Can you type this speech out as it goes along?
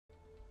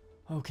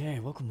Okay,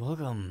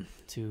 welcome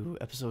to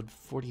episode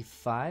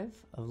 45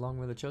 of Long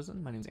Way the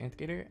Chosen. My name is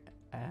Anthgator,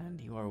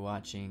 and you are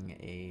watching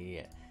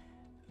a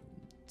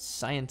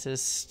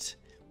scientist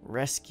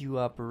rescue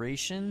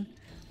operation.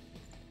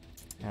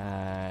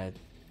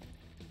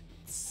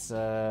 It's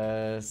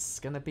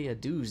gonna be a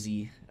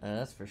doozy,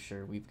 that's for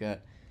sure. We've got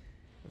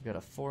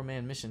a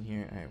four-man mission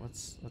here. All right,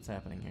 what's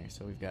happening here?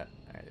 So we got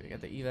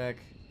the evac.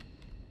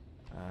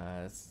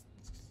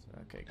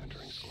 Okay.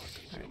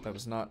 Alright, that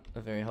was not a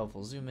very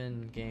helpful zoom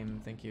in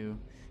game, thank you.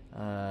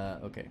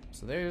 Okay,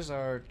 so there's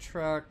our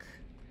truck.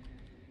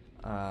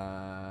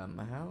 How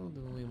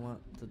do we want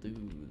to do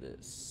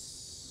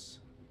this?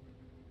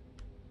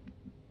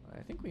 I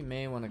think we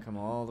may want to come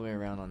all the way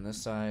around on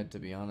this side, to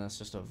be honest.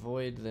 Just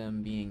avoid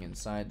them being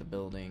inside the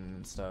building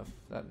and stuff.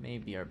 That may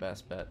be our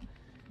best bet.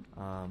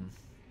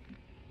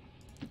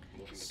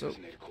 So, let's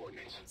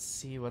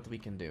see what we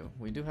can do.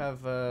 We do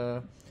have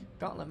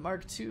Gauntlet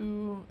Mark II,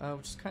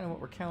 which is kind of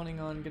what we're counting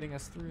on getting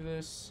us through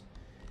this.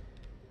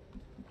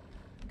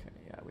 Okay,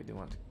 yeah, we do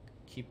want to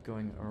keep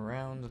going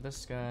around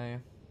this guy.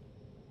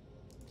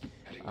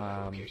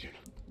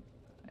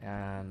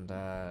 And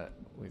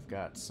we've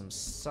got some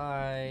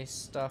psi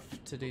stuff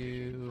to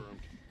do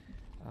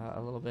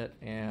a little bit,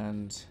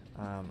 and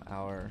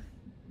our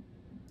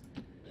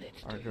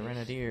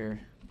Grenadier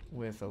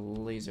with a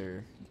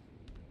laser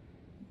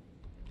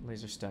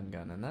stun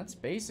gun, and that's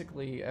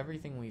basically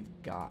everything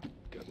we've got.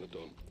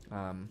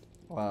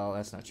 Well,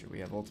 that's not true. We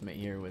have ultimate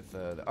here with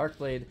the arc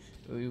blade,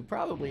 who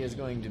probably is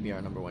going to be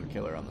our #1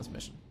 killer on this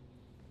mission.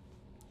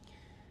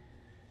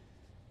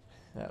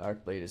 That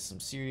arc blade is some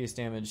serious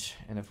damage,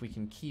 and if we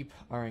can keep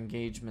our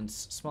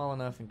engagements small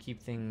enough and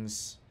keep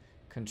things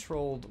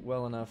controlled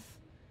well enough,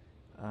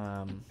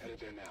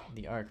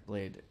 the arc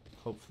blade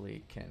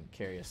hopefully can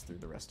carry us through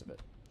the rest of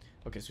it.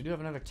 Okay, so we do have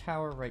another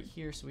tower right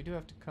here, so we do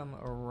have to come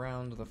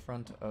around the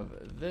front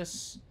of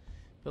this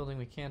building.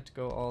 We can't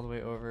go all the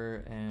way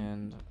over,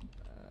 and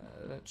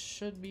that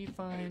should be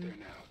fine.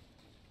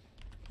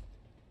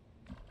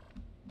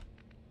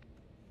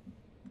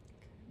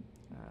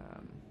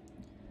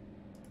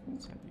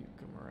 Let's have you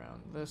come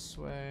around this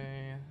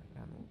way,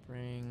 and we'll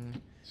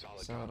bring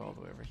Salad all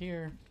the way over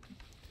here.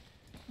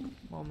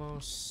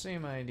 Almost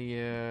same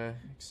idea,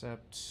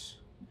 except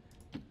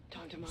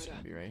it's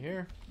gonna be right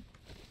here.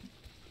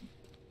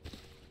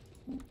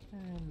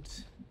 And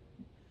let's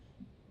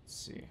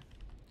see.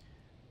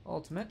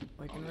 Ultimate,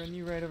 we can run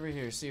you right over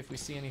here, see if we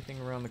see anything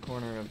around the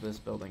corner of this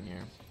building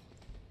here.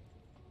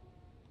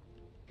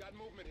 Got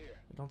movement here.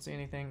 We don't see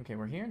anything. Okay,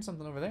 we're hearing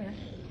something over there.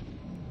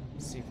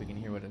 Let's see if we can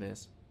hear what it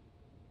is.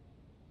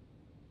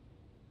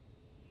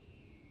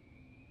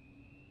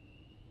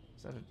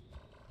 Is that a...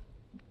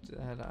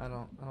 I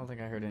don't think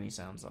I heard any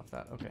sounds off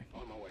that. Okay.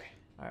 On my way.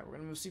 Alright, we're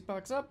gonna move seat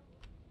box up.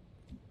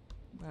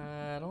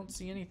 I don't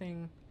see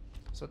anything.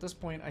 So at this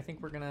point, I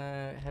think we're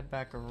gonna head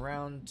back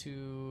around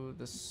to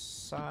the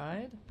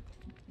side.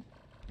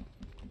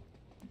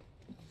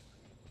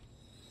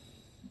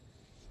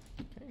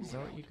 Okay,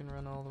 Zoe, you can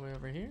run all the way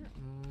over here.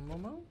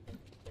 Momo,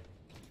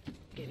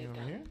 Get it over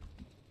done. here.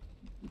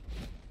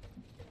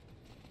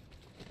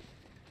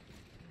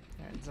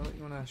 Alright, Zoe,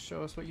 you wanna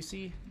show us what you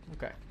see?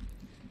 Okay.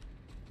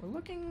 We're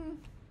looking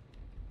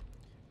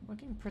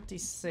pretty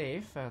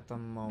safe at the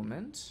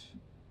moment.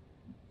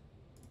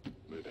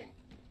 Moving.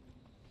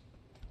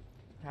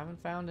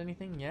 Haven't found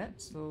anything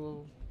yet,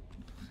 so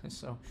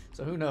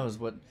who knows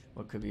what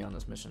could be on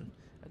this mission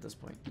at this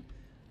point.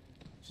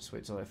 Just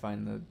wait till I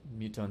find the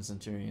Muton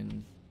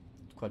Centurion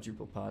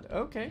quadruple pod.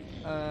 Okay,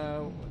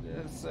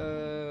 it's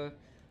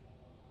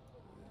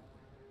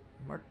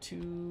Mark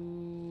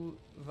II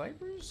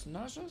Vipers?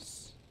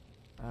 Nauseous?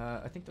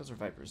 I think those are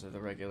Vipers. They're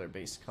the regular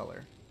base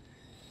color.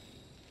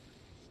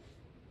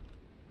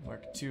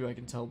 Mark II, I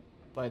can tell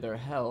by their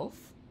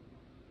health.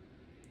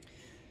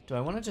 Do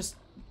I want to just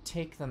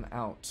take them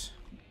out?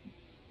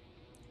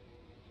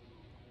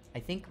 I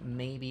think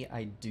maybe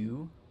I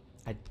do.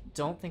 I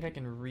don't think I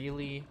can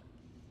really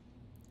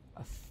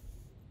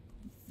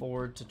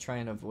afford to try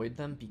and avoid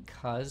them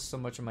because so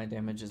much of my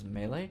damage is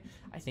melee.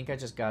 I think I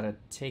just gotta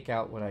take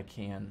out what I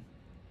can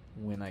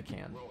when I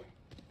can.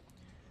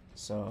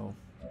 So,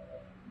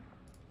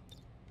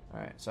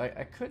 alright, so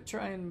I could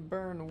try and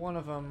burn one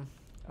of them,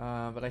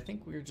 but I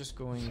think we're just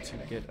going to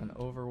get an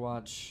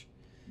Overwatch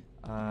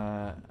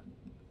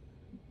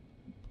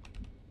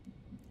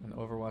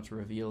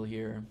reveal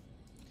here.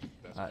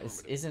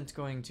 This isn't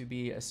going to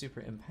be a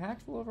super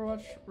impactful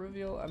Overwatch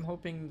reveal. I'm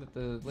hoping that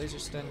the laser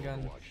stun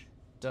gun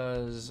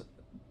does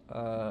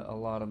a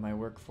lot of my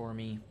work for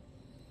me.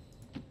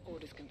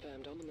 Orders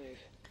confirmed, on the move.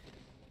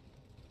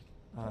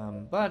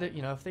 But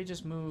you know, if they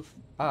just move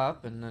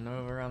up and then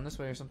over around this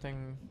way or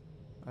something,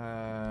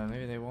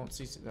 maybe they won't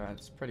see.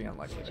 It's pretty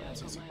unlikely they won't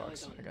see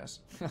C-Box, I guess.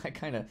 I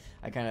kind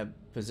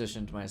of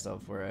positioned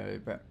myself where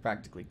I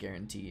practically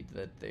guaranteed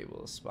that they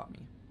will spot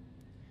me.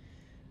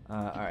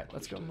 Alright,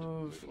 let's go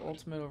move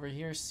Ultimate over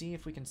here, see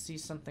if we can see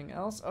something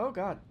else. Oh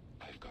god!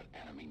 I've got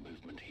enemy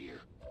movement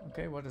here.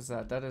 Okay, what is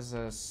that? That is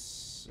a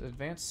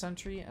advanced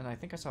sentry, and I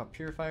think I saw a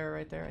purifier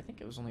right there. I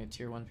think it was only a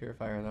tier 1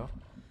 purifier though.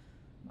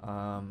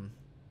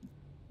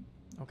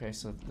 Okay,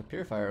 so the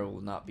purifier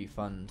will not be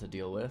fun to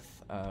deal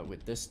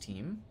with this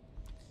team.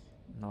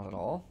 Not at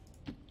all.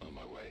 On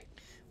my way.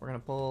 We're gonna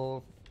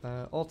pull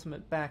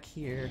ultimate back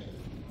here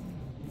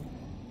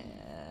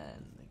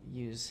and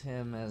use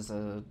him as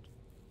a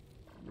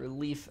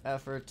relief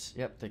effort.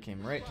 Yep, they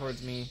came right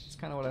towards me. It's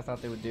kind of what I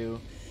thought they would do.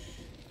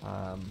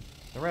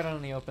 They're right out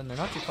in the open. They're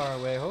not too far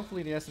away.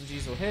 Hopefully the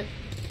SMGs will hit.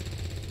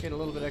 Get a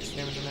little bit extra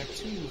damage in there.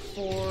 2,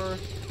 4,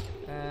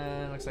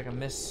 and looks like a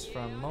miss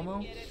from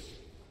Momo.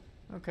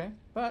 Okay,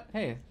 but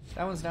hey,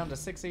 that one's down to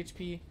 6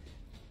 HP.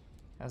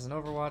 Has an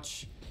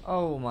Overwatch.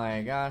 Oh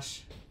my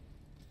gosh.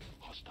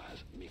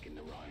 Hostiles making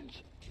the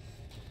rounds.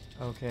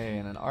 Okay,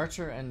 and an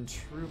Archer and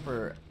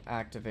Trooper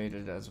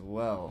activated as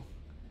well.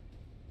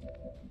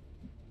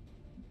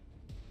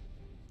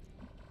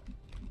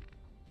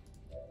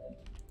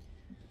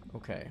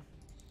 Okay,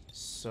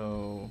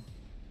 so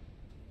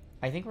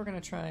I think we're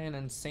gonna try an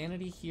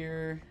Insanity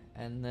here,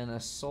 and then a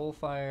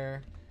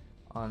Soulfire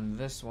on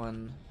this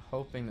one,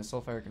 hoping that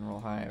Soulfire can roll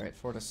high, right?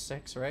 4 to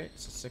 6, right?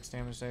 So 6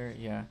 damage there,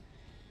 yeah.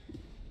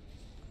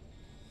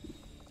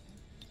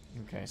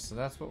 Okay, so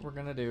that's what we're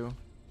gonna do.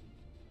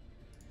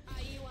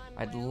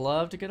 I'd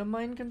love to get a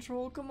mind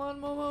control. Come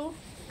on, Momo.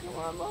 Come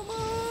on,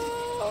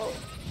 Momo.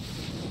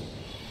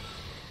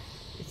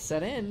 It's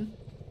set in.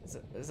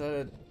 Is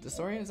that a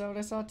disorient? Is that what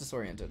I saw?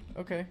 Disoriented.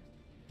 Okay.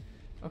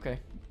 Okay.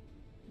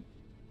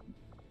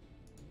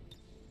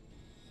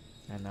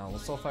 And now we'll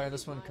Soulfire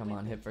this one. Come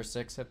on, hit for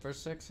 6, hit for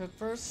 6, hit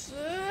for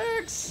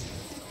 6!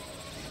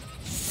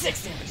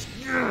 6 damage!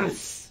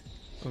 Yes!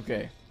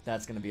 Okay,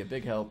 that's gonna be a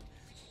big help.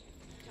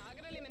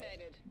 Target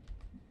eliminated.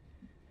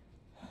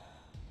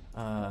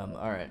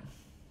 Alright.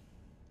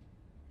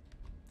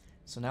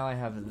 So now I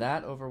have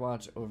that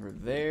Overwatch over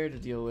there to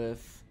deal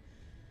with,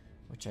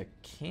 which I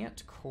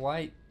can't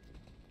quite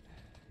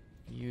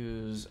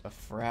use a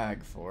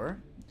frag for.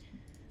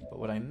 But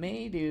what I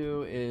may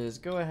do is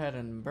go ahead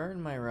and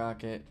burn my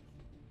rocket.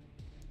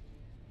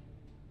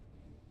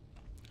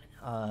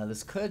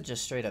 This could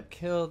just straight up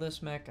kill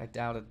this mech. I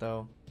doubt it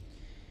though.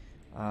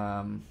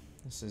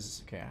 This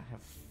is, okay, I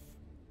have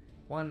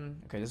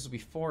one. Okay, this will be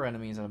 4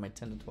 enemies out of my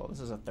 10 to 12. This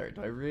is a third.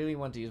 Do I really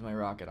want to use my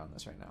rocket on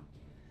this right now?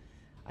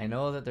 I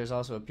know that there's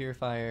also a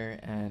Purifier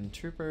and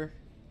Trooper.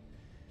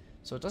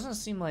 So it doesn't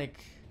seem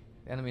like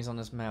enemies on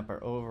this map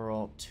are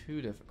overall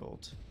too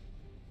difficult.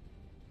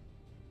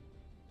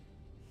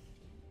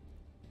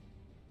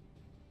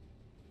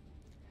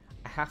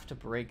 I have to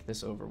break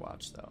this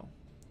Overwatch though.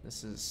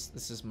 This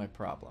is my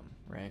problem,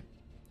 right?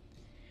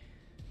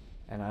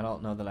 And I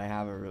don't know that I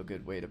have a real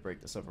good way to break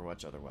this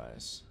Overwatch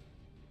otherwise.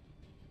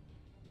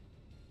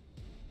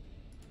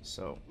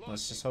 So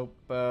let's just hope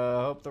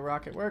the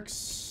rocket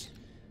works.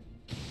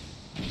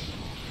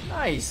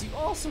 Nice, you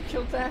also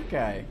killed that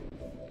guy.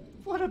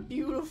 What a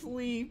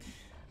beautifully...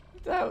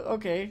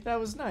 okay, that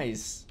was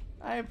nice.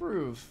 I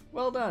approve.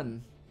 Well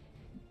done.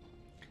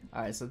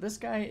 Alright, so this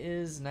guy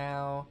is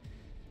now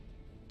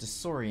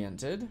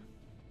disoriented.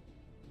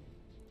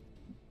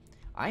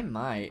 I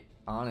might,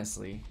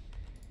 honestly,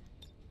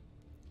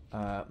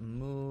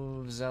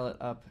 move Zealot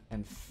up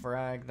and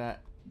frag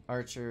that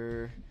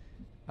Archer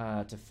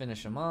to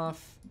finish him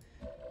off.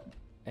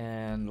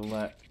 And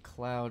let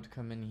Cloud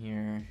come in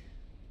here.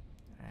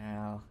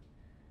 Well,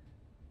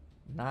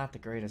 not the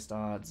greatest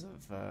odds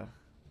of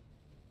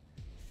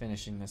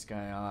finishing this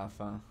guy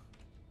off,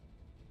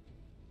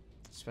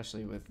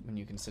 especially when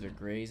you consider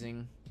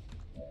grazing.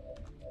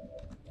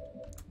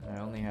 I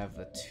only have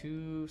the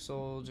 2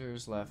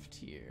 soldiers left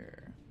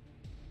here.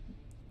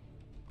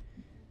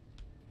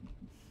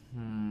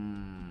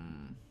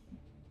 I'm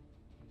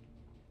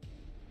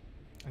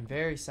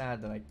very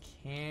sad that I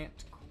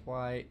can't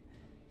quite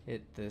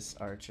hit this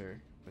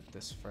Archer with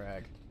this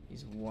frag.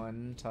 He's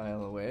 1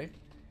 tile away.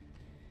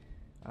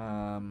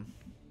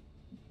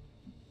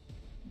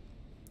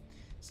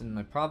 So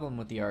my problem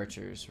with the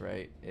Archers,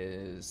 right,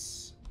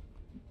 is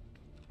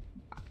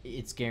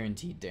it's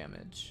guaranteed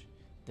damage.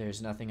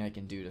 There's nothing I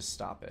can do to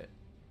stop it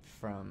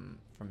from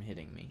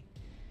hitting me.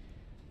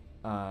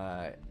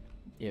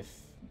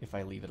 If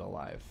I leave it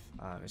alive,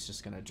 it's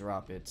just gonna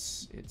drop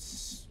its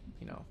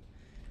you know,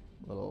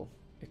 little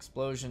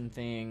explosion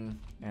thing,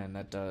 and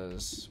that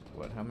does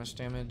what? How much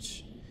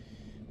damage?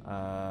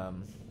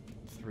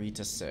 3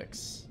 to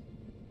 6.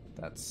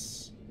 That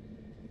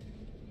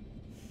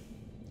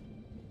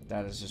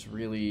is just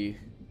really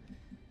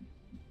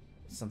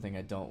something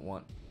I don't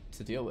want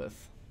to deal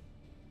with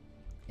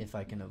if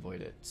I can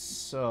avoid it.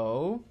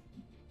 So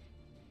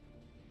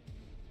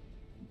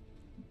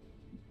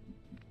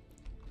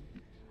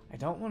I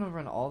don't want to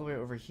run all the way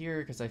over here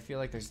because I feel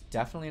like there's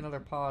definitely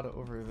another pod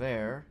over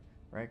there,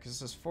 right? Because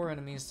this is 4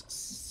 enemies,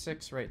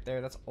 6 right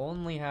there. That's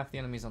only half the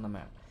enemies on the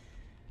map.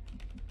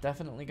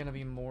 Definitely going to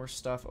be more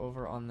stuff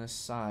over on this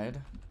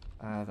side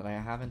that I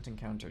haven't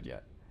encountered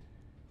yet.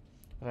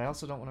 But I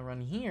also don't want to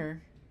run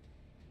here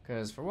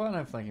because, for 1,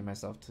 I'm flanking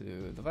myself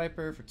to the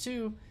Viper. For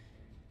 2,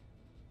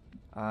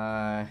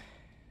 I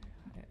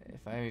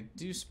if I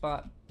do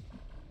spot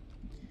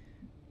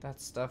that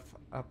stuff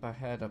up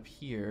ahead up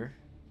here.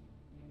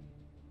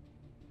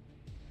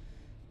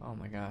 Oh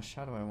my gosh,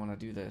 how do I want to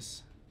do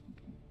this?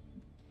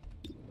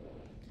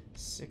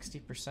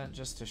 60%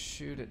 just to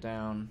shoot it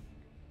down.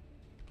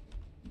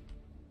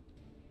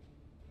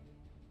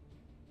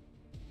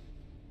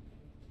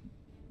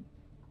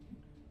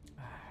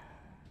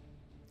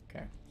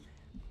 Okay.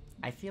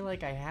 I feel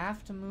like I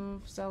have to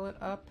move Zealot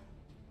up.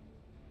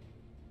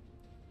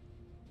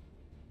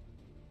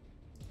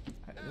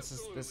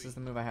 This is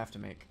the move I have to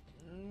make.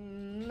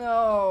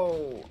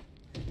 No!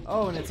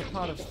 Oh, and it's a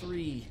pot of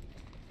 3.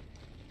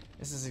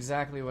 This is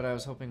exactly what I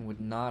was hoping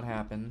would not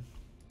happen.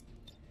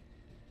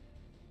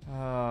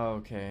 Oh,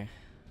 okay.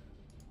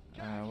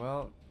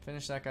 Well,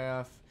 finish that guy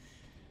off.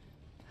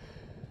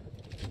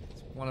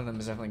 One of them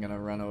is definitely going to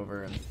run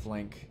over and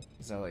flank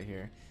Zealot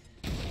here.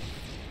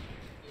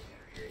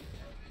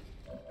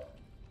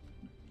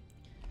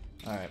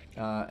 Alright,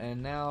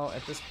 and now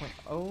at this point...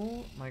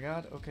 Oh my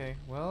god, okay,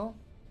 well...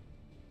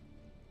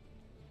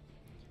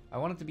 I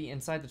want it to be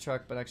inside the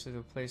truck, but actually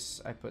the place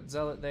I put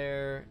Zealot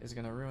there is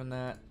going to ruin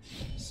that.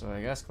 So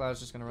I guess Cloud's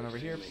just going to run over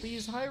here.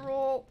 Please, high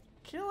roll!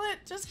 Kill it!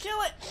 Just kill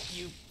it!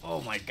 You...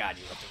 Oh my god,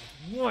 you left it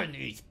with 1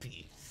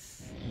 HP.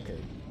 Okay,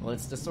 well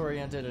it's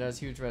disoriented, it has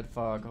huge red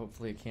fog.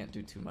 Hopefully it can't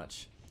do too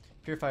much.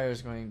 Purifier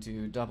is going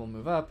to double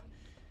move up.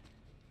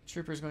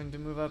 Trooper's going to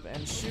move up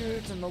and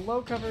shoot in the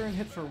low cover and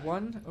hit for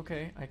 1.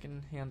 Okay, I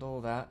can handle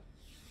that.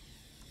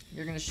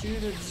 You're going to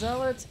shoot at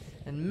Zealot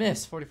and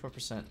miss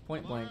 44%.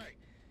 Point blank.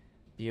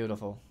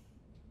 Beautiful.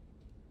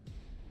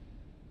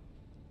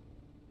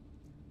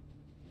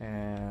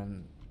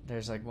 And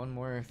there's like one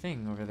more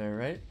thing over there,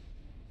 right?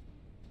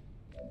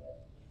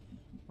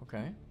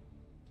 Okay.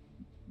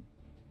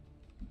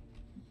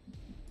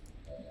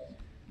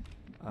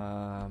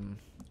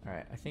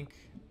 Alright, I think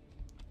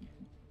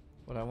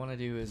what I want to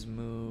do is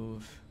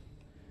move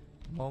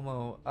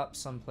Momo up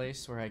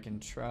someplace where I can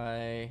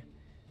try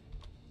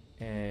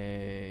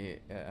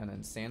an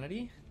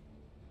insanity.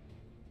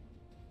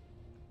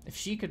 If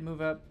she could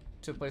move up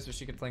to a place where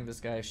she could flank this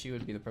guy, she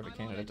would be the perfect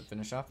candidate to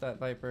finish off that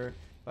Viper,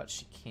 but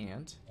she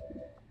can't.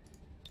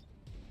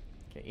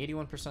 Okay,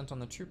 81% on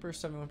the Trooper,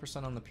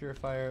 71% on the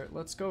Purifier.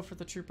 Let's go for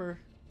the Trooper.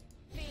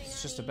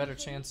 It's just a better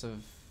chance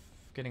of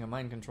getting a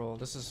mind control.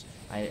 This is...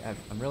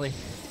 I'm really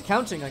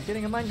counting on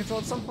getting a mind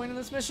control at some point in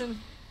this mission.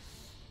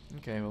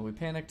 Okay, well we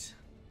panicked.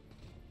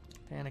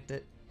 Panicked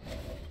it.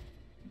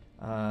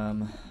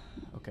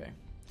 Okay.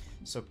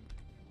 So...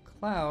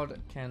 Cloud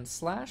can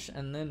slash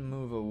and then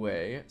move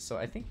away, so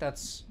I think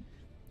that's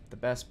the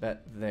best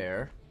bet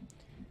there.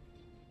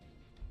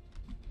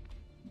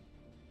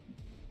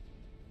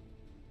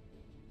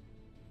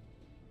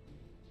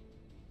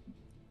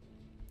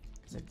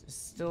 Because I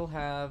still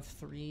have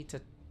 3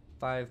 to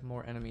 5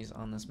 more enemies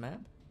on this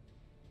map.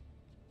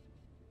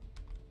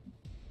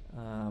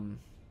 And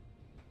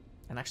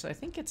actually I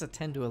think it's a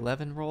 10 to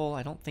 11 roll.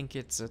 I don't think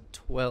it's a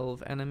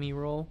 12 enemy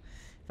roll,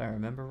 if I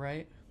remember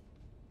right.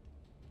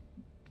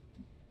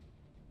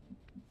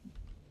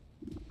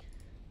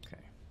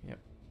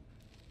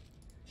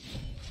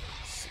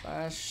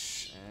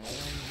 Slash,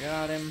 and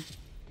got him.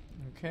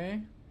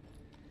 Okay.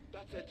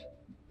 That's it.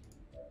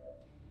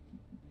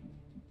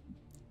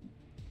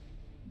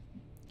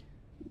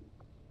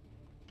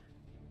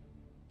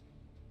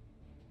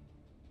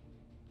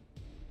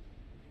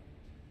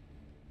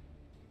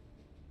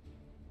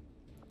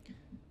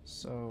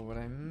 So what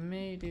I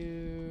may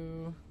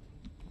do...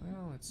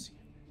 Well, let's see.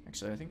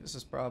 Actually, I think this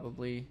is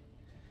probably...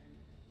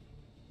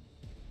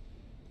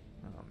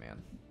 Oh,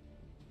 man.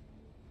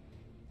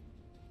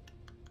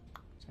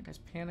 That guy's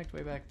panicked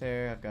way back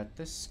there. I've got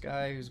this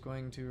guy who's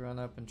going to run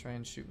up and try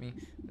and shoot me.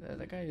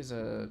 That guy is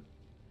a...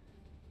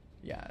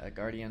 Yeah, a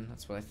Guardian.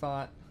 That's what I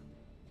thought.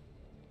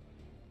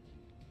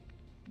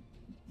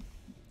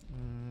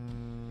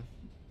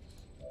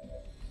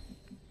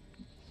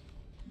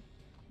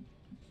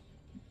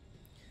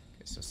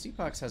 Okay, so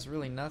Seapox has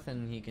really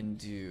nothing he can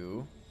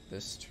do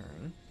this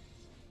turn.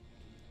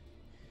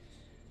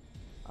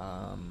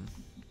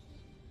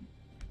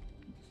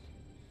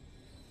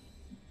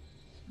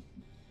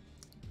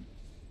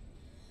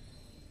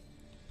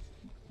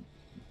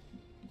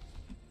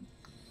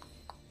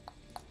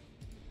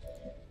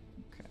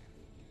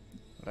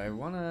 What I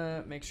want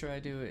to make sure I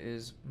do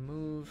is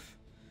move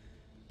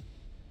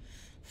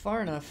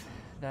far enough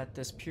that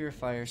this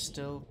Purifier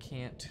still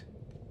can't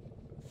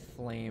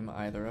flame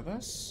either of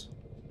us.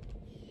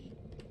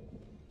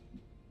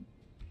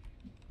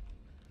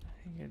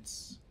 I think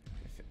it's...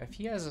 If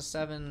he has a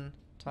 7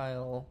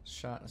 tile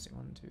shot, let's see,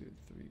 1, 2,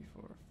 3,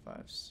 4,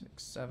 5,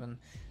 6, 7.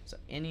 So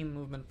any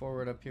movement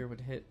forward up here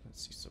would hit.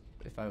 Let's see, so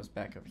if I was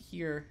back up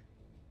here...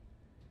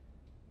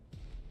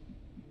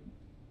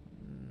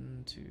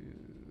 1, 2...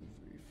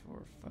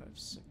 4, 5,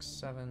 6,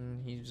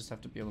 7. You just have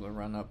to be able to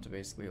run up to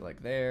basically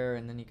like there,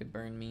 and then he could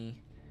burn me.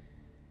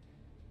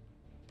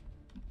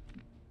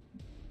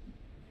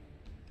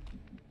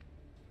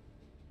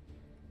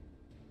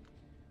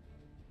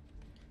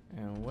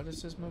 And what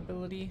is his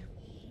mobility?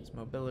 His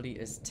mobility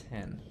is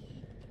 10.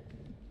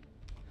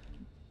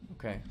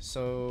 Okay,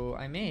 so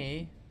I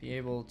may be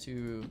able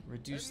to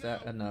reduce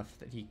that enough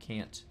that he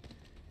can't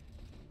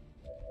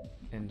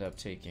end up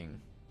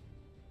taking.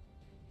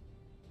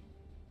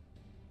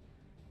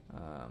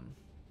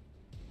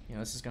 You know,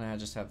 this is gonna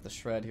just have the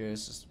shred here.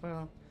 It's just,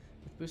 well,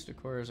 with boosted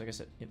cores, I guess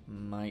it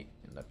might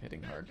end up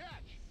hitting hard.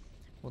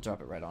 We'll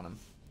drop it right on him.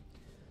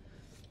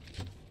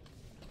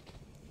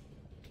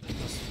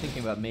 I was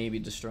thinking about maybe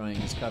destroying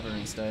his cover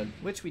instead,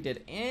 which we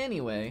did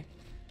anyway.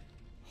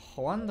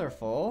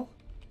 Wonderful.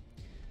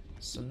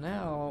 So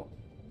now,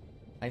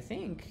 I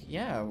think,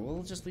 yeah,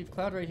 we'll just leave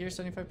Cloud right here,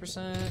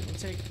 75%. We'll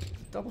take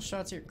double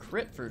shots here.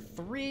 Crit for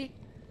 3.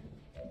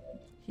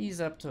 He's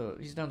down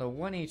to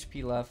 1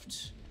 HP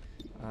left.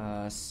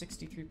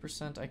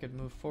 63%. I could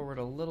move forward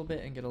a little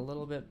bit and get a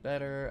little bit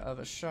better of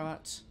a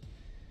shot.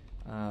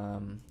 I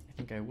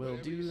think I will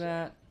do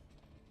that.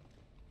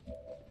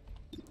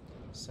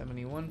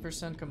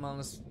 71%. Come on,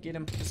 let's get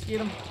him. Let's get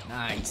him.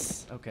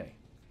 Nice. Okay.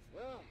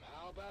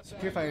 So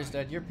Purifiers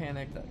dead. You're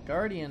panicked. That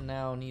Guardian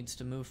now needs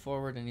to move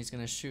forward, and he's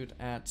going to shoot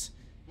at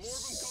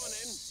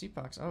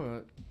CPOX.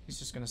 Oh, he's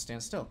just going to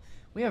stand still.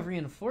 We have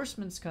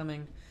reinforcements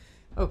coming.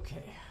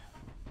 Okay.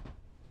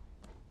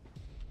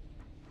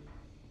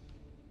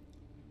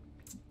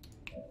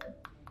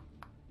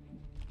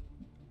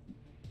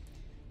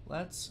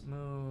 Let's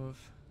move.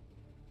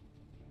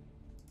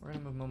 We're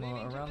gonna move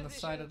Momo around the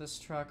side of this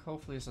truck.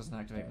 Hopefully this doesn't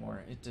activate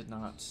more. It did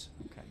not.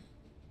 Okay.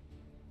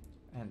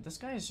 And this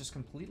guy is just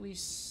completely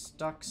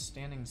stuck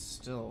standing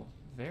still.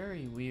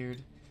 Very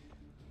weird.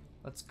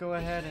 Let's go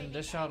ahead and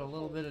dish out a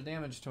little bit of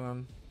damage to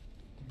him.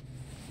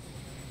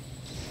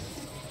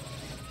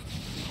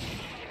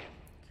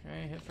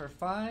 Okay, hit for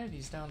 5.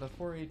 He's down to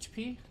 4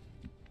 HP.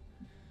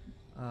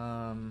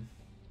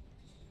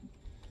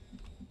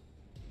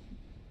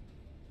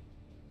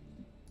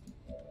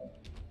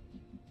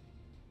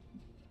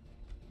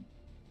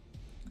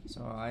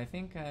 So I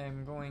think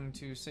I'm going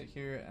to sit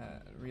here,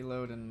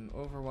 reload and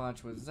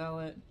Overwatch with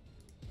Zealot.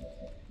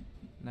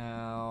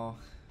 Now,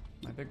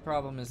 my big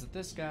problem is that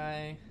this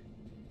guy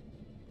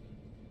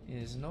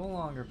is no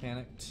longer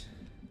panicked.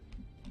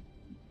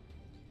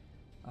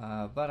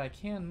 But I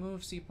can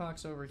move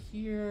CPOX over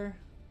here.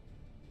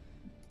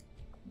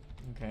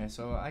 Okay,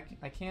 so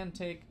I can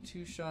take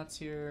 2 shots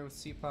here with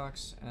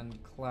CPOX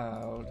and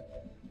Cloud.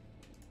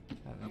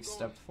 Having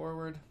stepped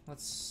forward.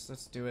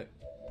 Let's do it.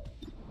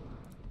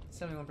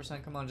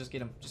 71%, come on, just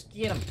get him. Just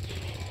get him!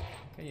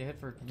 Okay, you hit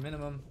for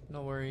minimum.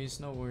 No worries,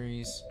 no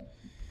worries.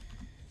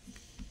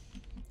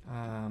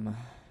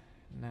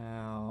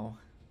 Now...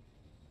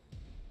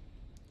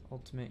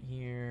 Ultimate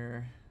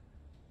here.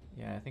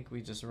 Yeah, I think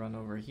we just run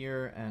over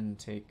here and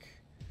take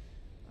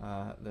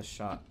the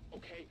shot.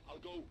 Okay, I'll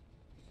go.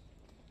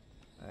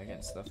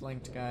 Against the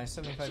flanked guy,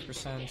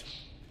 75%.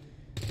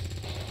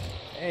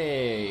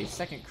 Hey,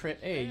 second crit.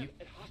 Hey,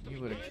 you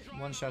would have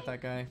one-shot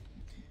that guy.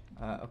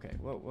 Okay,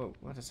 whoa,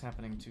 what is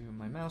happening to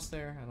my mouse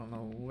there? I don't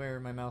know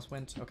where my mouse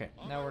went. Okay,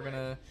 now we're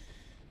gonna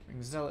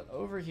bring Zealot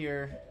over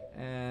here,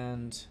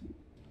 and...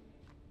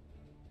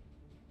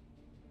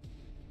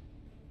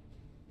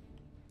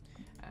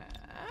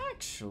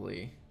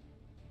 Actually...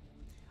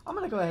 I'm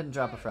gonna go ahead and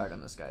drop a frag on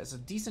this guy. It's a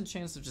decent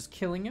chance of just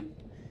killing him.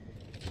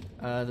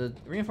 The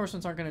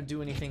reinforcements aren't gonna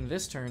do anything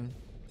this turn.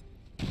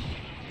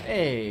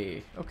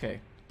 Hey, okay.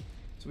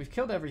 So we've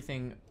killed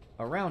everything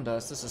around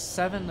us. This is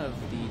 7 of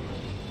the,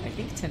 I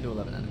think, 10 to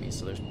 11 enemies.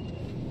 So there's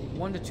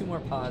 1 to 2 more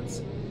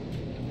pods.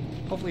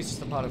 Hopefully it's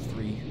just a pod of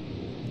 3,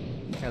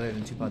 rather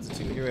than 2 pods of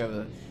 2. Here we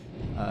have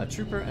a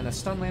trooper and a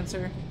stun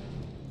lancer.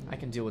 I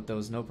can deal with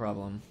those, no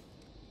problem.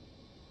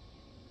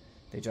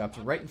 They dropped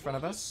right in front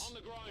of us.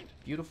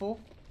 Beautiful.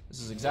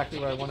 This is exactly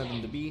where I wanted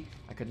them to be.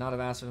 I could not have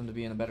asked for them to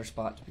be in a better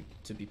spot,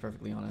 to be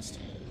perfectly honest.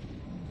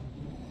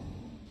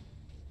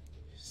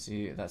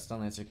 See, that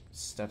stun lancer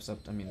steps up.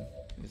 I mean,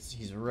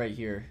 he's right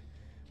here.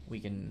 We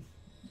can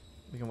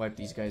wipe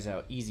these guys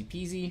out easy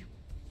peasy.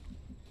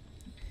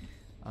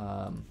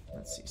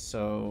 Let's see.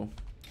 So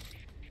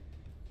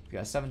we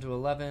got 7 to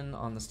 11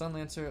 on the stun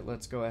lancer.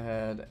 Let's go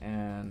ahead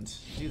and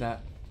do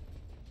that.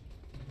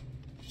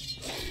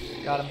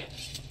 Got him.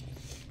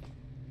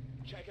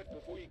 Check it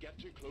before you get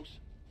too close.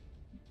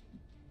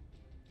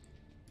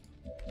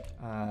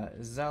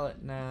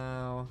 Zealot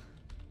now.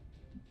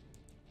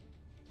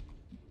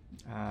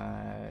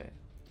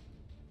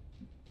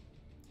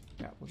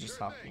 Yeah, we'll just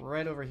hop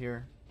right over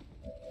here.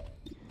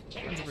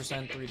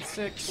 100%, 3 to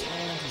 6,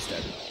 and he's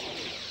dead.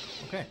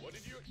 Okay,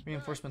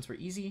 reinforcements were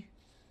easy.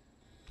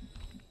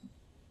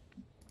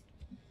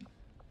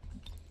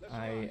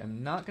 I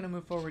am not going to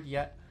move forward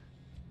yet.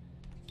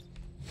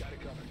 Got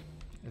it covered.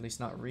 At least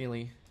not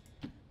really.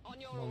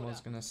 Momo's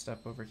going to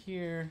step over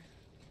here.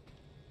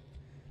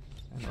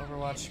 And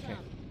Overwatch. Okay.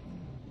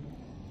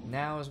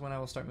 Now is when I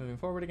will start moving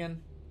forward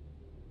again.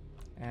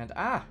 And,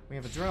 we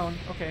have a drone.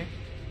 Okay.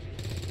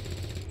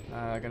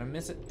 Gonna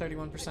miss it,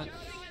 31%.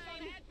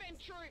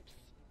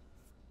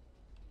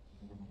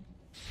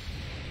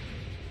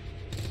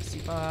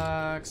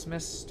 C-Fox,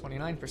 miss,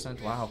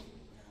 29%. Wow.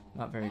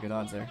 Not very good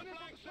odds there.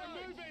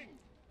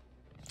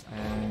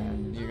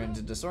 And you're going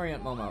to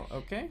disorient Momo.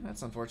 Okay,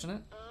 that's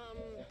unfortunate.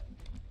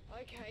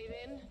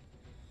 Okay then.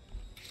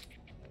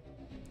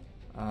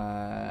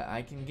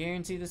 I can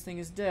guarantee this thing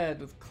is dead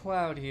with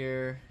Cloud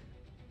here.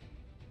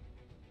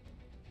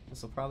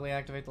 This will probably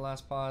activate the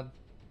last pod.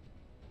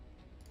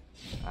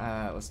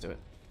 Let's do it.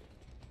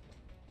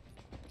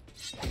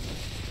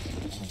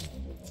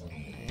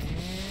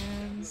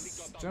 And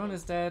drone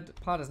is dead.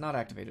 Pod is not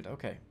activated.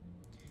 Okay.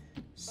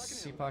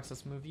 Seapox,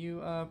 let's move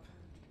you up.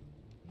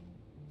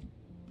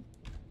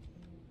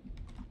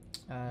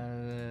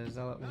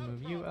 Zealot will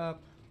move you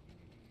up.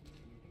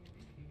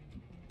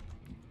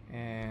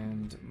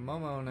 And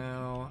Momo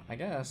now, I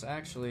guess,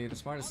 actually, the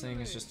smartest thing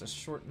is just a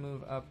short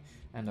move up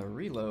and a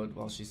reload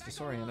while she's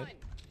disoriented.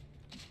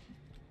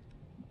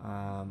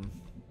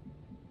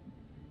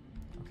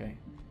 Okay,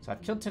 so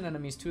I've killed 10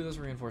 enemies, 2 of those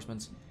are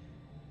reinforcements.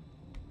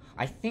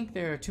 I think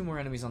there are 2 more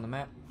enemies on the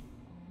map.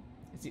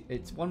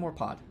 It's 1 more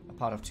pod. A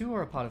pod of 2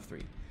 or a pod of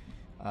 3.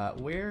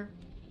 Where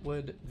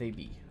would they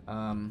be?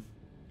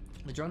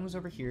 The drone was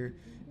over here.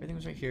 Everything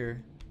was right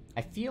here.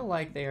 I feel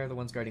like they are the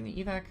ones guarding the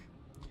evac.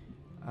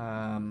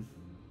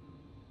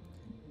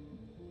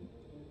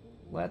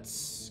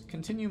 Let's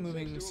continue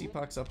moving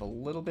Seapox up a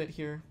little bit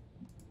here.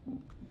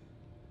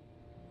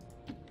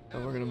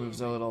 And we're gonna move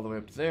Zealot all the way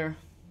up to there.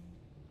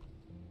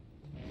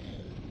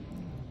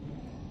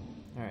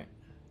 Alright.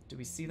 Do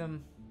we see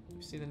them? Do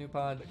we see the new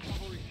pod?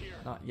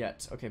 Not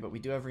yet. Okay, but we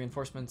do have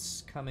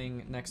reinforcements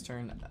coming next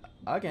turn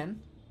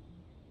again.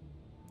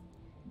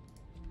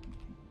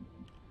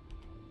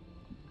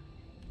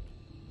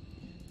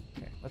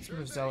 Okay, let's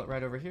move Zealot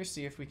right over here,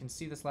 see if we can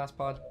see this last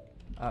pod.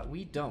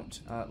 We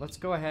don't. Let's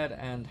go ahead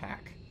and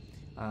hack.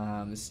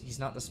 He's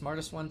not the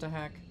smartest one to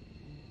hack.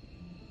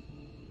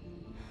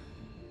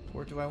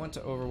 Or do I want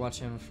to overwatch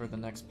him for the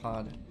next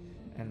pod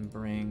and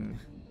bring...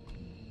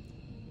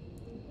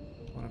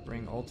 I want to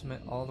bring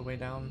ultimate all the way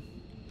down.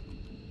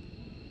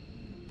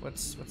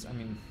 I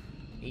mean,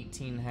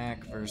 18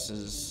 hack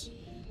versus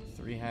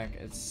 3 hack,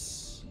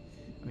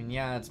 I mean,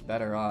 yeah, it's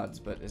better odds,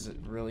 but does it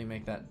really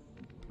make that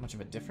much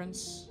of a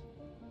difference?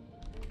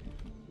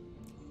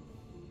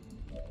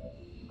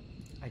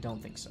 I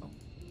don't think so.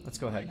 Let's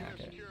go ahead and hack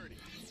it.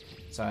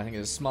 So I think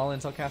it's small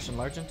intel cache and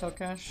large intel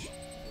cache.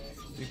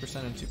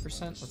 3% and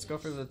 2%. Let's go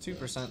for the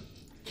 2%.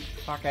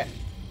 Pocket.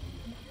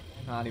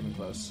 Not even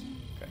close.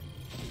 Okay.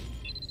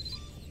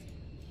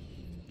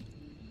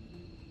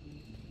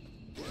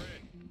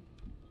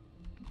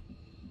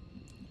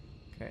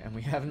 Okay, and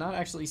we have not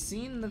actually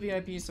seen the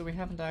VIP, so we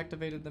haven't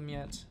activated them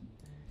yet.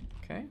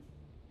 Okay.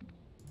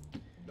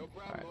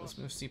 Alright, let's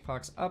move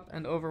Seapox up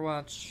and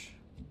overwatch.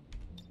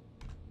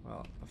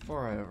 Well,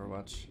 before I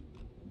overwatch,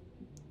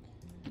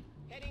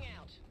 Heading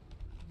out.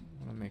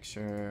 I want to make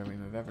sure we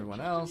move everyone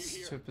else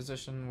to a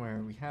position where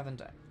we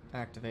haven't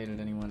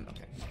activated anyone.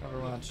 Okay,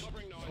 Overwatch,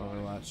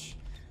 Overwatch.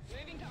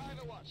 Moving to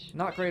Overwatch.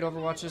 Not great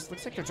Overwatches.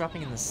 Looks like they're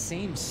dropping in the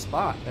same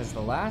spot as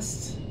the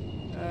last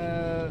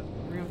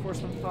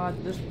reinforcement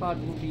pod. This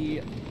pod will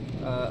be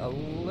a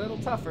little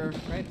tougher,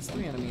 right? It's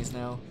 3 enemies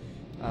now.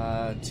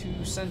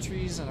 2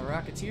 sentries and a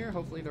Rocketeer.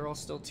 Hopefully they're all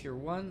still tier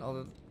 1,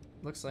 although it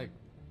looks like...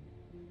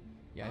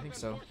 Yeah, I think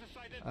so.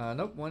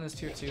 Nope, 1 is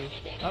tier 2.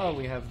 Oh,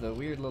 we have the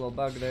weird little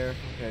bug there.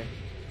 Okay.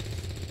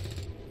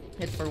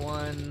 Hit for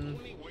 1.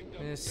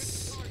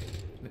 Miss.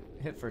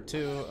 Hit for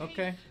 2.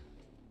 Okay.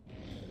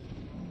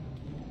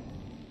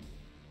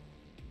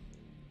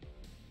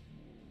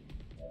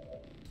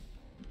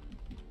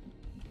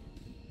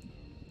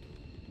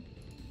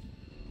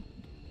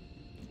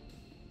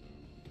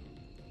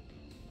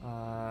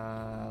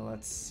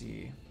 Let's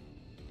see.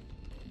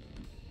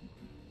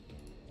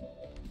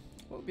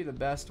 What would be the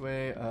best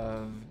way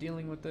of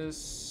dealing with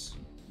this?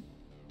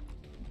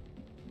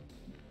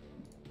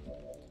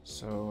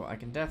 So I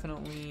can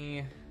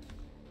definitely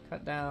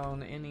cut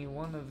down any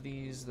one of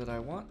these that I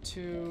want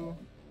to.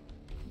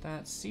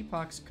 That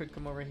Seapox could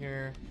come over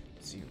here.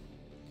 Let's see.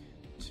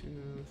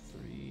 2,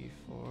 3,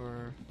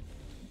 4,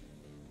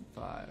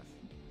 5.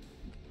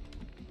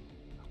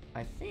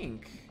 I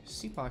think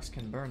Seapox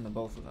can burn the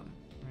both of them,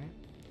 right?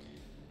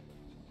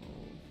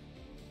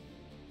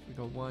 We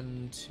go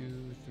 1,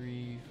 2,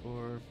 3,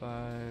 4,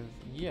 5.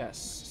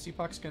 Yes,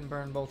 Seapox can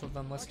burn both of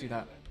them. Let's do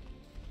that.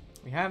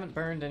 We haven't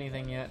burned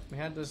anything yet. We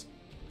had this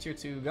tier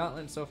 2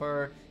 gauntlet so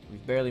far.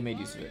 We've barely made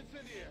use of it.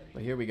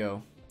 But here we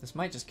go. This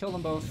might just kill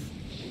them both.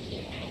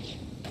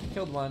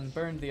 Killed one,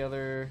 burned the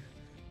other.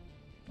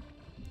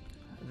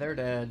 They're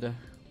dead.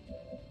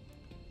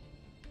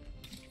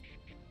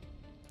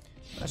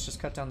 Let's just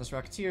cut down this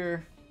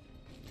Rocketeer.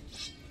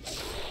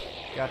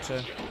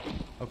 Gotcha.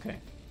 Okay.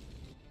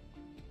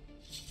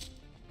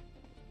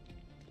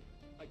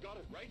 I got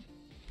it right.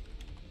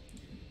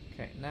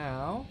 Okay,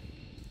 now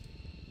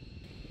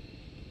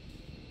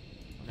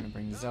we're gonna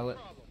bring the Zealot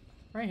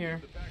right here.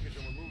 The package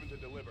and we're moving to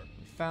deliver.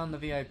 We found the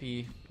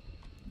VIP.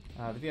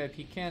 The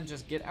VIP can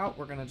just get out.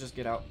 We're gonna just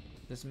get out.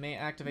 This may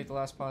activate the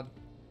last pod,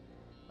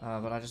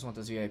 but I just want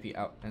this VIP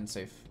out and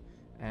safe.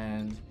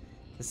 And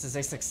this is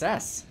a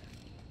success.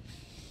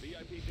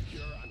 VIP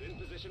secure and in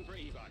position for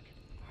evac.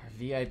 Our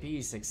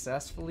VIP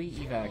successfully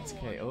evac.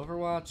 Okay,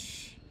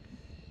 Overwatch.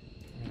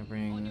 I'm gonna On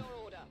bring your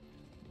order.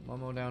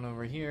 Momo down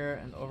over here,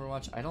 and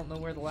Overwatch. I don't know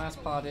where the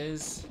last pod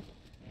is.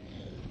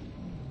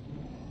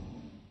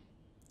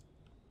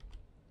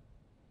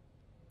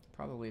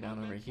 Probably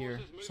down over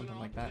here, something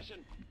like that.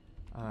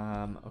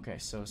 Okay,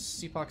 so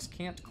Seapox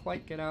can't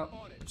quite get out.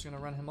 I'm just gonna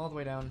run him all the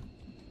way down.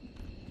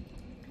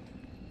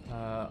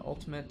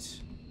 Ultimate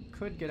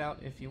could get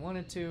out if you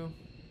wanted to,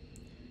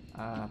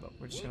 but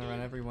we're just gonna run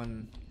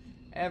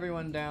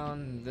everyone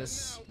down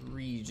this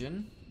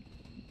region.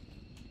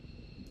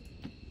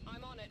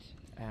 I'm on it.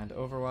 And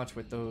Overwatch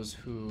with those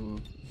who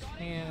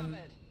can.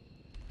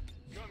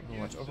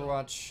 Overwatch,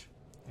 Overwatch.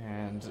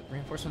 And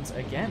reinforcements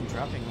again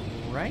dropping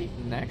right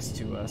next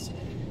to us.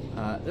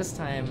 This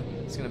time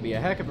it's gonna be a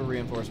heck of a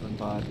reinforcement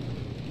pod.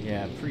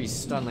 Yeah,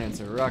 Priest, Stun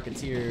Lancer,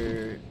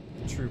 Rocketeer,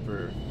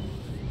 Trooper.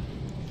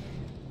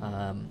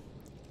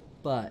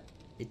 But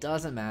it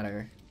doesn't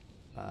matter.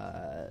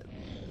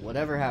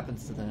 Whatever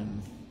happens to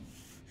them.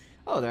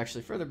 Oh, they're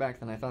actually further back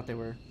than I thought they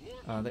were.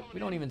 We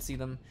don't even see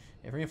them.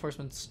 If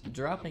reinforcements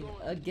dropping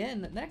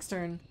again next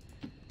turn.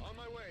 On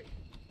my way.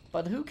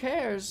 But who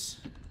cares?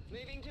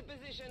 Moving to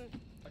position.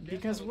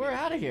 Because we're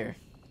out of here.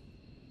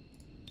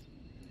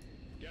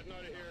 Getting out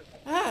of here.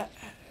 That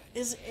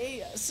is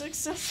a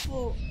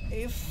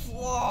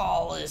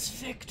flawless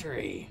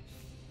victory.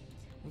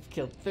 We've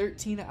killed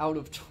 13 out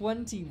of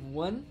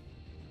 21.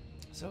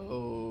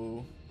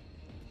 So,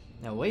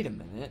 now wait a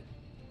minute.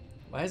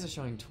 Why is it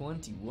showing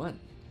 21?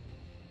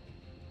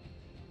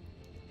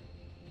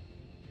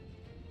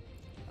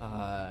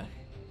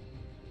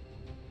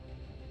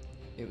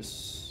 It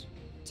was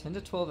 10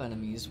 to 12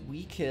 enemies.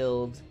 We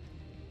killed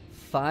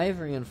 5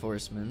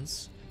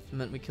 reinforcements. That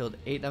meant we killed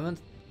 8. That meant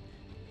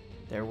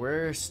there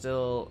were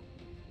still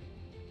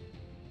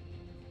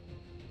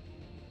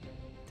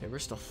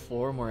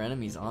 4 more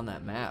enemies on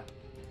that map.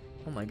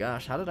 Oh my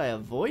gosh, how did I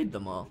avoid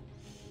them all?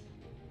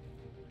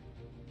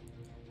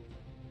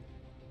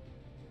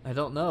 I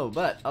don't know,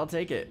 but I'll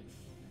take it.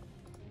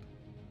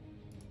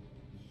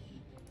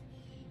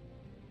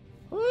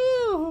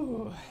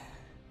 Woo!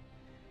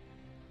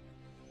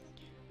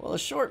 Well, a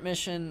short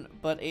mission,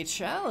 but a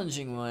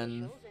challenging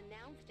one.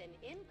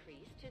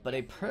 But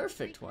a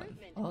perfect one,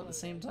 all at the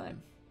same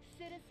time.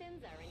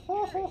 Citizens are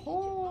Ho, encouraged ho, to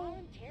ho.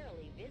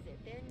 voluntarily visit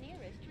their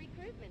nearest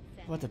recruitment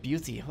center. What a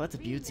beauty, what a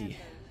beauty.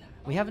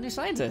 We have a new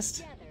scientist.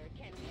 Together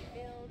can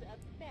we build a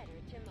better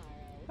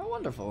tomorrow. How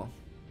wonderful.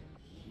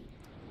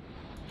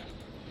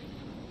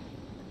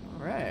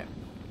 Alright.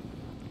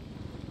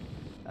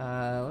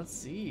 Let's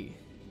see.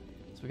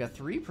 So we got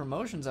 3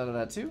 promotions out of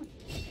that too.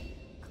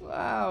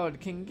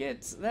 Cloud can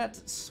get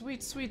that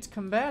sweet, sweet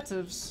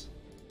combatives.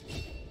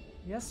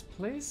 Yes,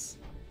 please.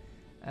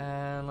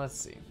 And let's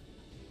see.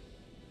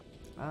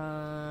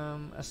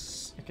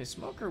 Okay,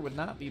 Smoker would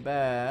not be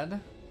bad.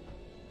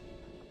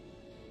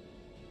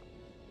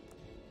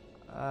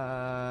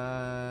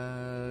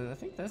 I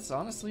think that's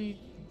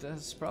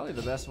probably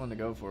the best one to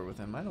go for with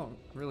him. I don't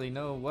really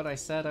know what I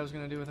said I was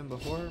going to do with him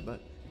before,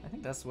 but I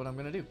think that's what I'm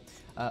going to do.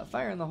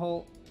 Fire in the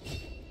hole.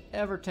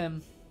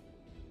 Everton.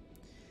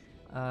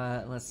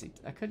 Let's see.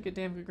 I could get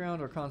Damage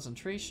Ground or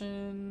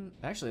Concentration.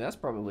 Actually, that's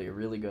probably a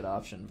really good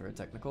option for a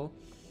technical.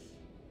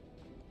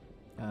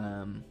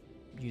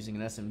 Using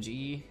an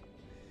SMG.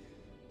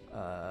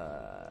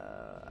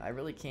 I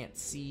really can't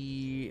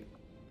see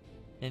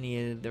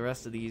any of the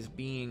rest of these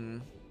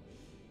being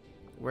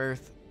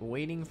worth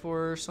waiting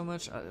for so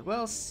much.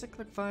 Well,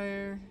 Cyclic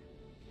Fire.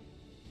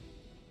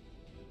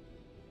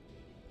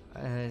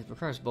 It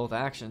requires both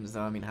actions,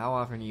 though. I mean, how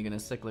often are you going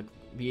to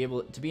be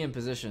able to be in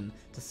position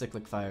to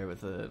Cyclic Fire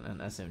with an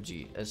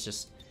SMG? It's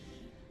just,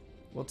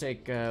 we'll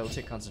take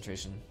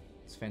Concentration.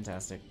 It's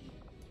fantastic.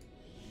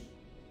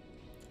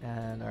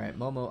 And alright,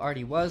 Momo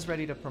already was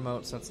ready to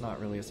promote, so it's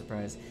not really a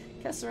surprise.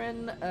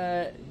 Kesserin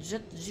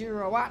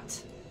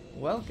Jitjirawat,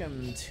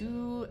 welcome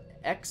to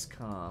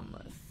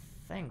XCOM.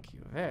 Thank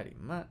you very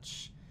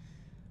much.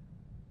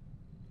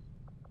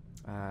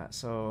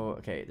 So,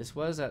 okay, this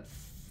was at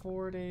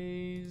 4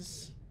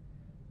 days.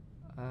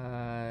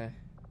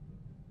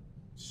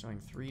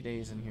 Showing 3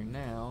 days in here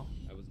now.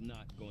 I was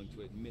not going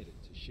to admit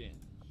it to Shin,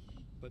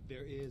 but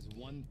there is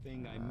one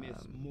thing I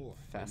miss more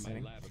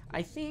fascinating. than my lab equipment.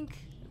 I think,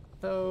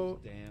 though,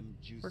 Damn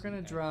juicy we're gonna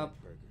Aztec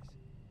drop burgers.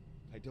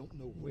 I don't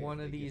know where one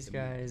they of get these the meat.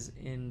 guys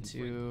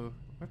into...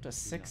 We're up to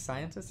 6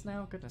 scientists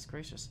now? Goodness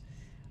gracious.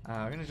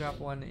 We're gonna drop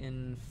one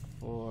in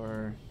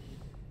for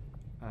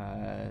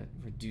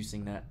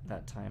reducing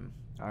that time.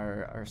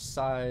 Our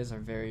size are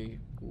very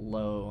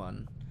low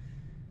on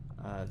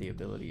the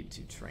ability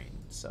to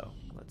train, so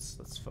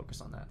let's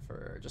focus on that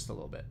for just a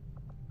little bit.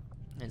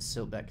 And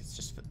Silbeck, it's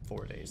just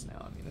 4 days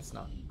now. I mean, it's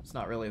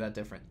not really that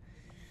different.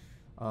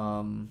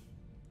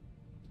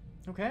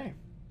 Okay,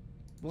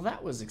 well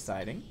that was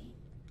exciting.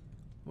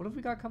 What have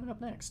we got coming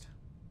up next?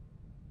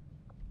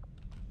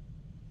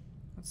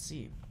 Let's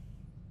see.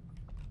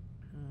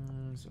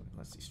 So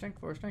let's see, Strength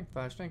 4, Strength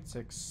 5, Strength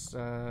 6,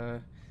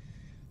 and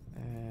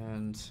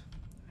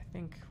I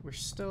think we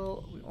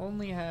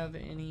only have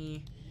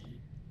any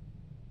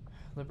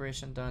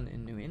liberation done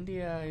in New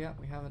India. Yeah,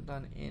 we haven't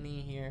done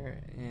any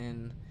here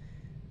in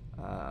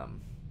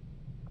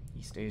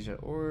East Asia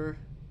or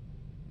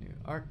New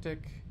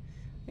Arctic.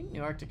 I think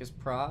New Arctic is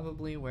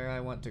probably where I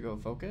want to go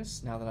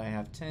focus now that I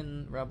have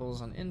 10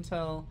 rebels on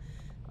intel.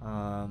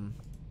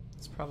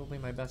 It's probably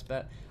my best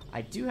bet.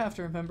 I do have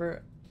to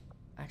remember,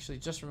 actually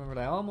just remembered,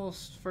 I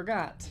almost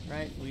forgot,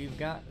 right? We've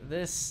got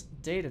this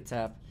data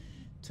tap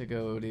to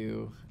go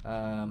to.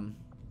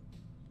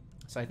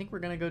 So I think we're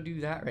gonna go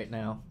do that right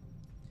now.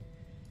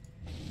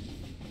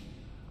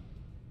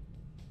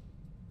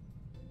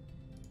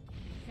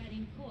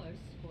 Setting course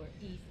for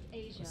East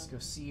Asia. Let's go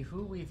see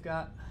who we've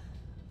got,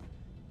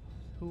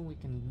 who we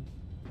can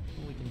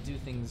do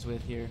things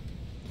with here.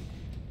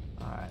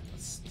 Alright,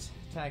 let's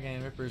tag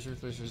in Ripper's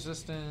Ruthless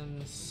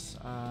Resistance.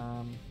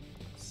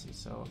 Let's see,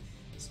 so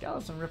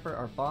Scallops and Ripper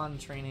are bond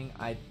training.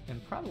 I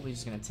am probably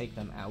just going to take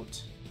them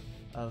out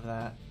of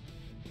that.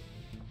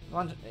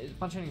 Bond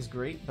training is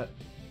great, but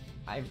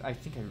I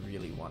think I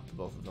really want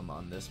both of them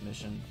on this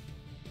mission.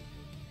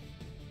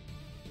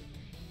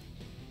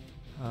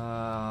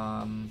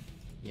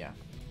 Yeah.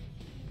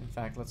 In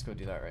fact, let's go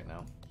do that right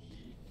now.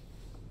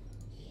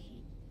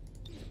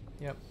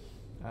 Yep.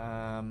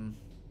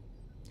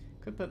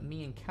 Could put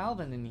me and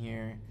Calvin in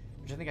here,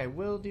 which I think I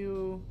will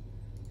do.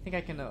 I think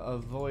I can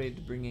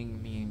avoid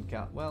bringing me and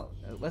Cal. Well,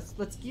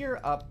 let's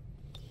gear up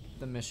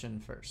the mission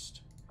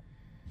first.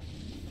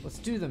 Let's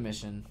do the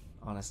mission,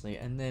 honestly,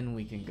 and then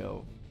we can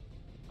go.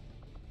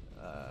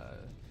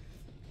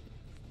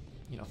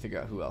 You know,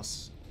 figure out who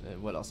else,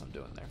 what else I'm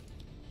doing there.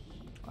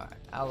 All right,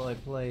 alloy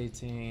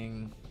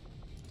plating,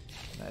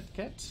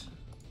 medkit,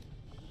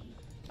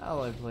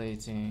 alloy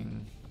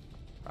plating,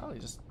 probably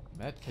just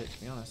medkit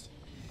to be honest.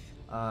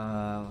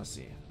 Let's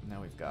see.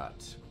 Now we've got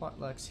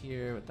Quatlux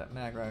here with that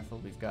mag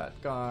rifle. We've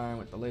got Garm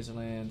with the laser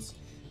lance.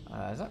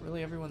 Is that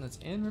really everyone that's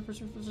in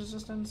Ripper's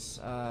Resistance?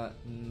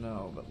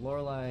 No, but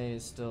Lorelei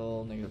is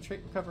still negative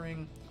trait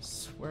recovering.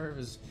 Swerve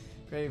is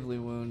gravely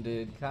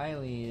wounded.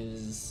 Kylie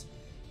is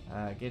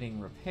getting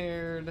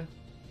repaired.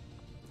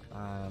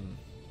 And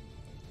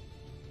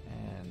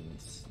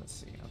let's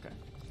see. Okay.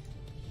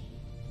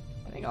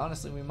 I think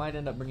honestly we might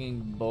end up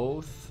bringing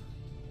both.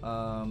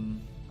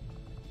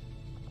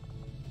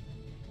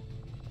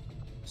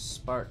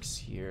 Sparks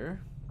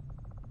here.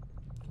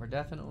 We're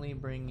definitely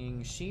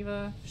bringing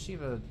Shiva.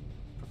 Shiva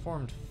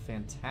performed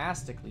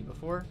fantastically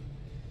before,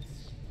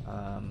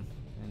 and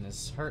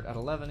is hurt at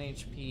 11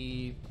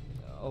 HP.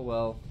 Oh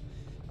well.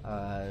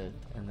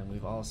 And then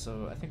we've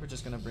also, I think we're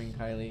just gonna bring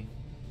Kylie.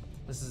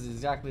 This is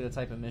exactly the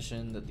type of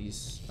mission that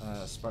these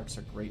Sparks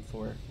are great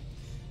for. So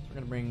we're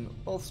gonna bring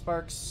both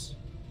Sparks.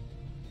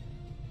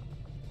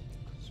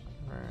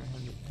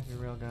 Heavy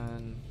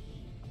railgun.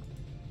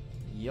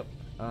 Yep.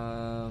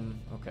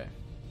 Okay.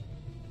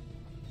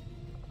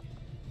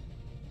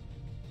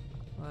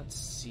 Let's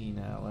see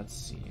now, let's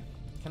see.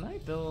 Can I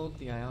build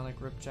the Ionic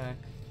Ripjack?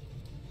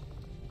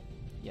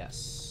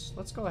 Yes.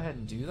 Let's go ahead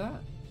and do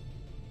that.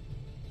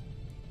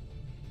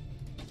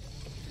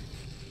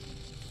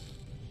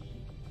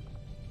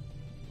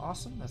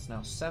 Awesome, that's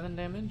now 7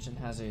 damage and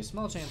has a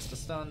small chance to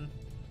stun.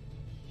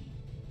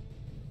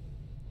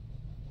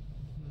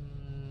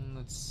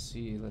 Let's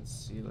see.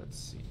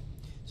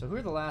 So who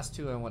are the last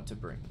two I want to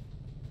bring?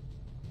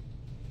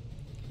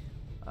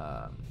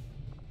 Now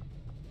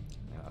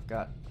I've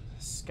got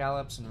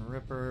Scallops and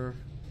Ripper,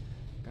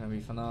 gonna be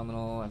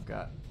phenomenal. I've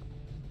got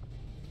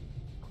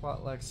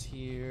Quatlux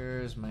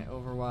here is my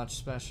Overwatch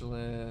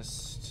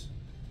specialist.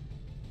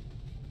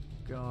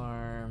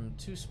 Garm,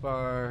 2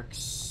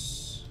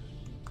 Sparks.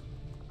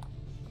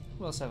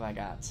 Who else have I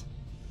got?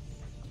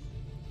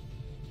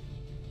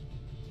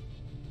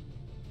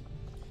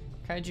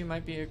 Kaiju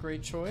might be a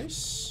great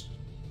choice.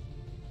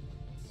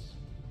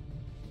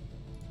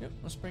 Yep,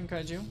 let's bring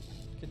Kaiju.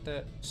 Get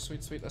that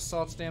sweet, sweet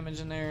assault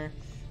damage in there.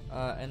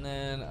 And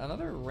then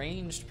another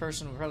ranged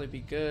person would probably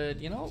be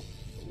good. You know,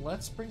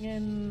 let's bring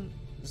in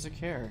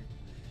Zakir.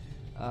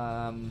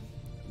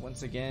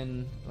 Once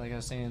again, like I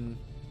was saying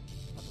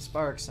about the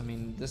Sparks, I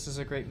mean, this is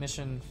a great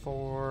mission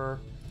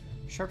for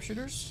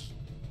sharpshooters.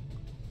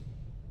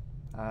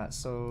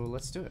 So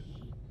let's do it.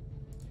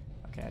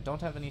 Okay, I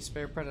don't have any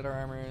spare Predator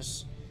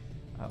armors.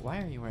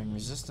 Why are you wearing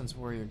Resistance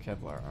Warrior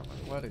Kevlar armor?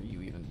 What are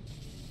you even...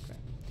 Okay.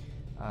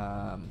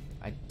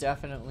 I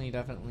definitely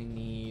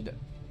need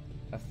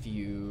a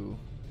few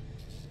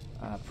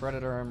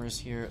Predator armors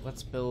here.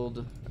 Let's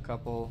build a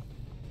couple.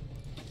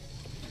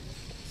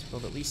 Let's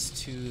build at least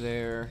 2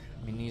 there.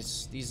 I mean,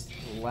 these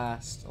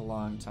last a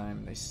long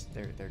time.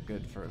 They're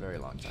good for a very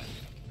long time.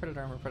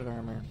 Predator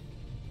armor.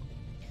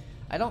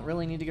 I don't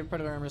really need to give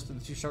Predator armors to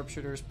the 2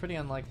 sharpshooters. Pretty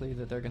unlikely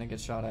that they're gonna get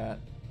shot at.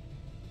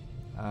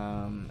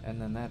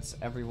 And then that's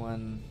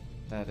everyone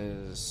that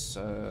is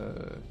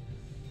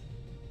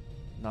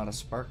not a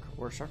Spark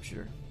or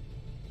Sharpshooter.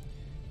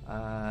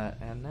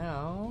 And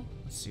now,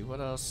 let's see, what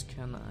else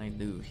can I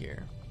do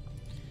here?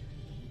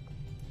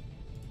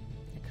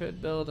 I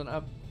could build an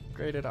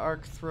upgraded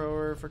arc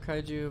thrower for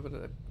Kaiju, but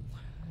I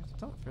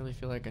don't really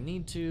feel like I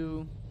need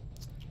to.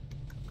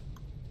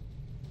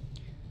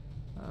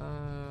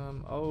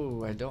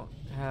 Oh, I don't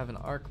have an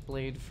arc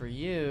blade for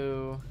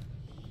you.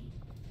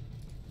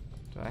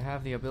 Do I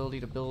have the ability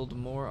to build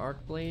more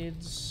arc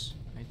blades?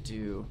 I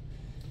do.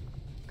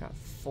 Got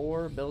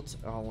 4 built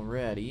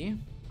already.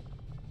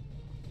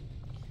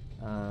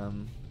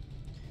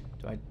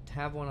 Do I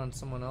have one on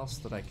someone else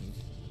that I can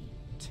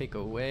take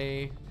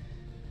away?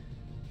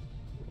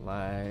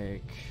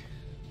 Like,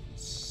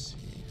 let's see.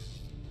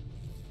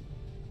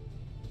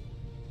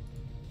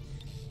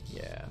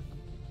 Yeah.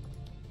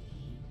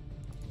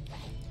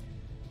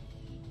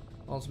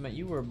 Ultimate,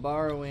 you were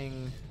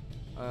borrowing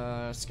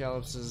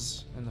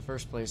Scallops' in the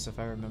first place, if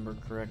I remember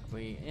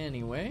correctly.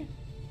 Anyway.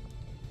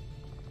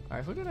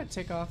 Alright, who did I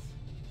take off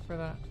for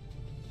that?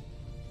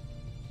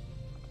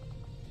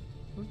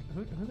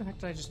 Who the heck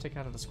did I just take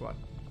out of the squad?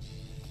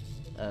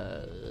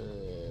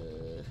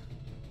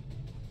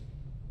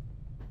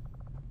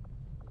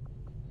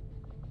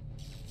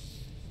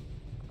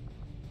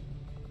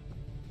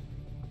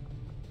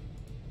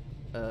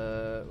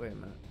 Wait a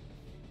minute.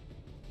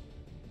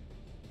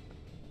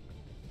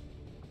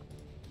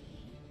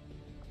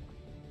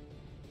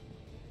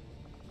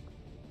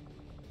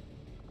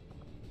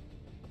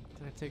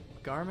 Did I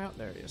take Garm out?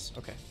 There he is.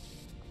 Okay.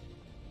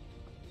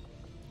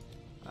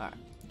 Alright.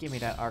 Give me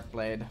that arc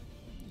blade.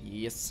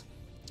 Yes.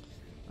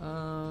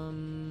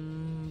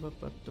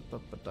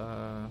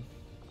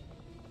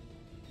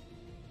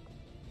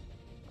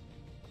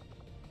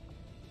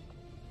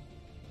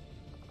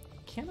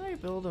 Can I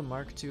build a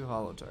Mark II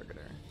holo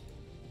targeter?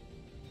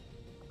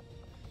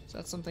 Is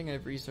that something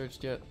I've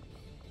researched yet?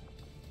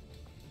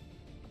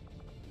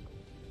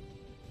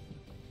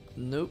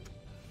 Nope.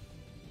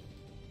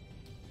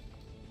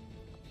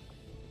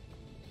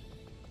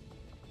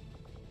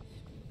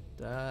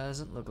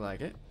 Doesn't look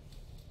like it.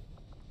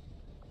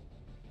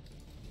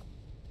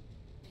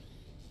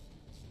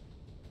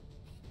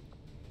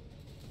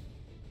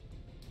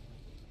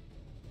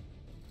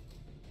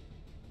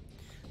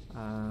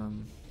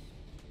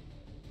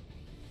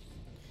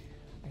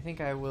 I think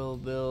I will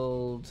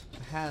build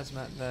a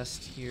hazmat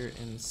vest here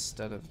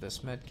instead of this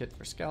medkit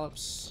for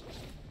Scallops.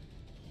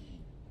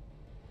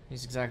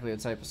 He's exactly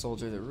the type of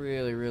soldier that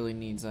really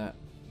needs that.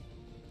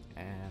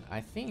 And I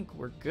think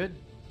we're good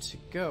to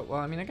go. Well,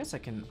 I mean, I guess I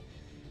can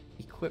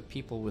equip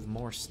people with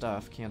more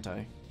stuff, can't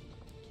I?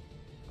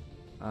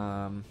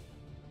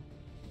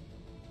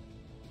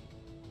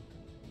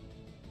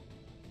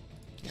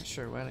 Yeah,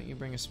 sure. Why don't you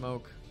bring a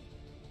smoke?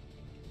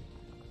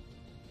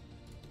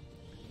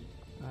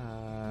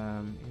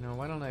 You know,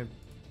 why don't I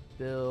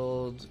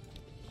build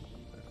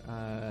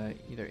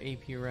either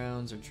AP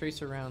rounds or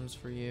tracer rounds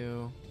for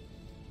you?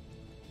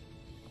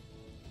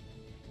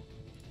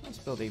 Let's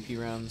build AP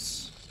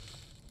rounds.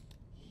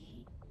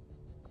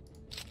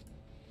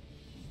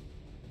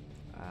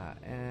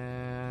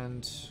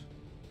 And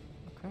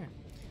okay.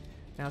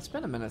 Now it's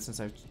been a minute since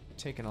I've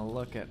taken a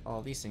look at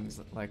all these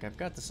things. Like I've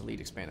got this elite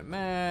expanded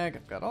mag.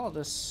 I've got all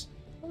this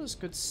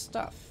good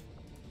stuff.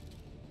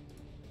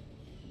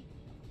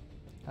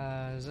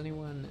 Does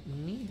anyone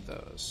need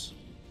those?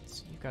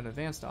 So you've got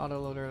advanced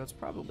autoloader. That's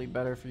probably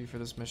better for you for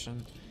this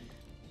mission.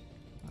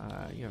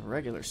 You have a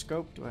regular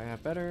scope. Do I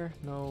have better?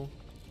 No.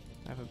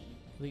 I have a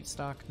elite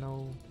stock.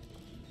 No.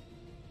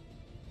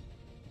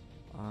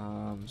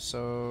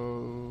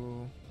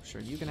 So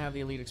sure, you can have the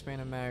elite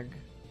expanded mag.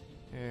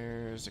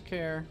 There's a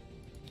care.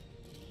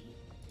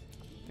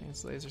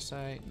 Advanced laser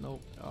sight.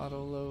 Nope.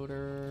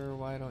 Autoloader.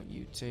 Why don't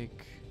you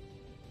take?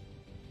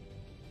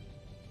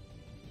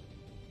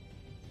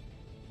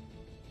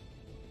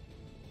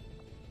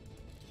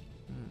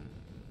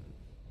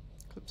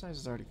 Clip size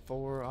is already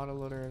 4.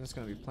 Autoloader. There's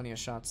gonna be plenty of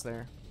shots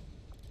there.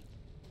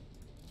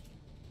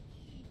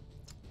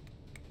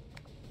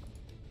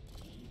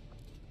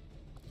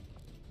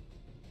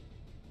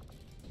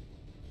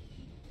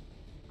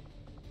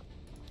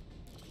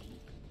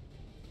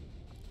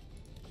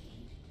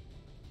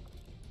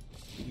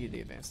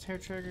 The advanced hair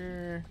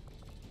trigger.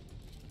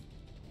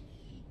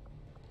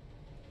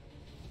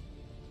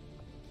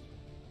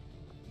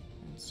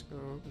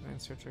 Scope,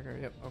 advanced hair trigger.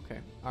 Yep, okay.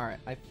 Alright,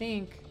 I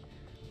think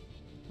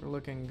we're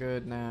looking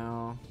good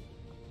now.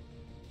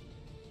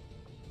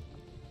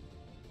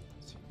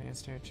 So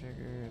advanced hair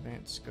trigger,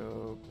 advanced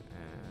scope,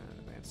 and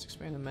advanced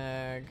expanded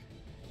mag.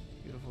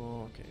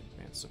 Beautiful. Okay,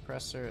 advanced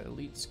suppressor,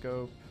 elite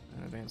scope,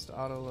 and advanced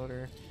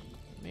autoloader.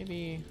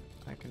 Maybe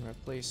I can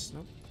replace.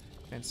 Nope.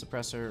 Advanced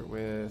suppressor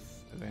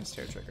with advanced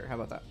hair trigger. How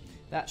about that?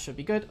 That should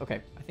be good.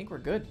 Okay, I think we're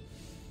good.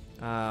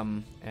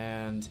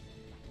 And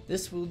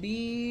this will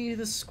be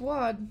the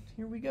squad.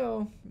 Here we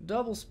go.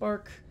 Double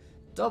spark,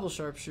 double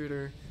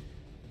sharpshooter,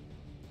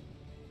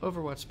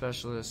 Overwatch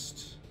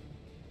specialist,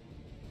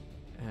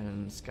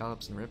 and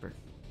Scallops and Ripper,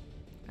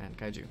 and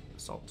Kaiju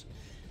assault.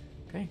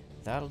 Okay,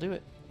 that'll do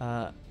it.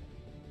 The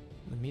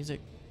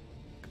music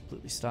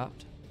completely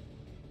stopped.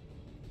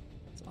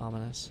 It's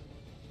ominous.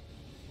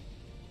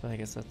 But I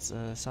guess that's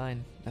a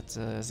sign. That's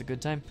a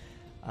good time.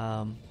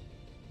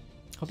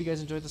 Hope you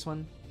guys enjoyed this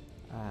one.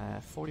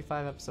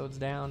 45 episodes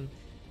down.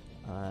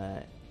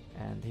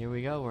 And here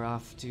we go. We're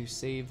off to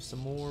save some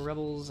more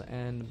rebels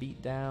and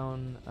beat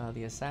down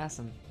the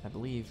assassin, I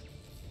believe.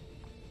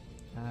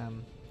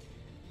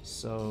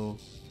 So,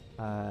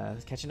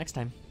 catch you next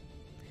time.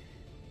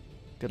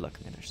 Good luck,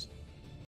 Commanders.